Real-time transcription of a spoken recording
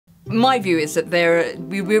My view is that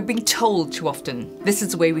we're being told too often, this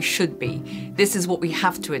is the way we should be, this is what we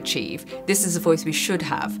have to achieve, this is the voice we should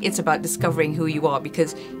have. It's about discovering who you are,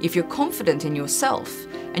 because if you're confident in yourself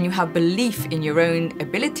and you have belief in your own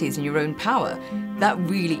abilities and your own power, that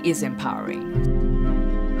really is empowering.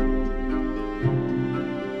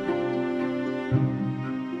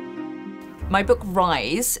 My book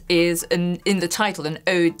Rise is, in the title, an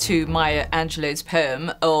ode to Maya Angelou's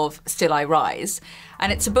poem of Still I Rise.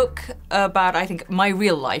 And it's a book about, I think, my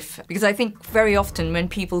real life. Because I think very often when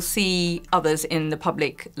people see others in the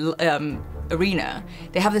public arena,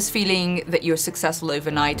 they have this feeling that you're successful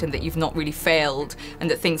overnight and that you've not really failed and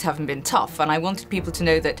that things haven't been tough. And I wanted people to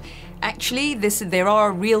know that actually there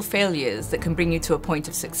are real failures that can bring you to a point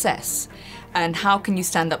of success. And how can you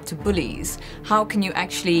stand up to bullies? How can you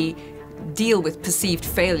actually deal with perceived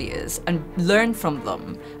failures and learn from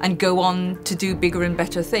them and go on to do bigger and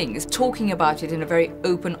better things? Talking about it in a very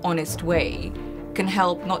open, honest way can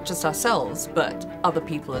help not just ourselves, but other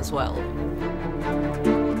people as well.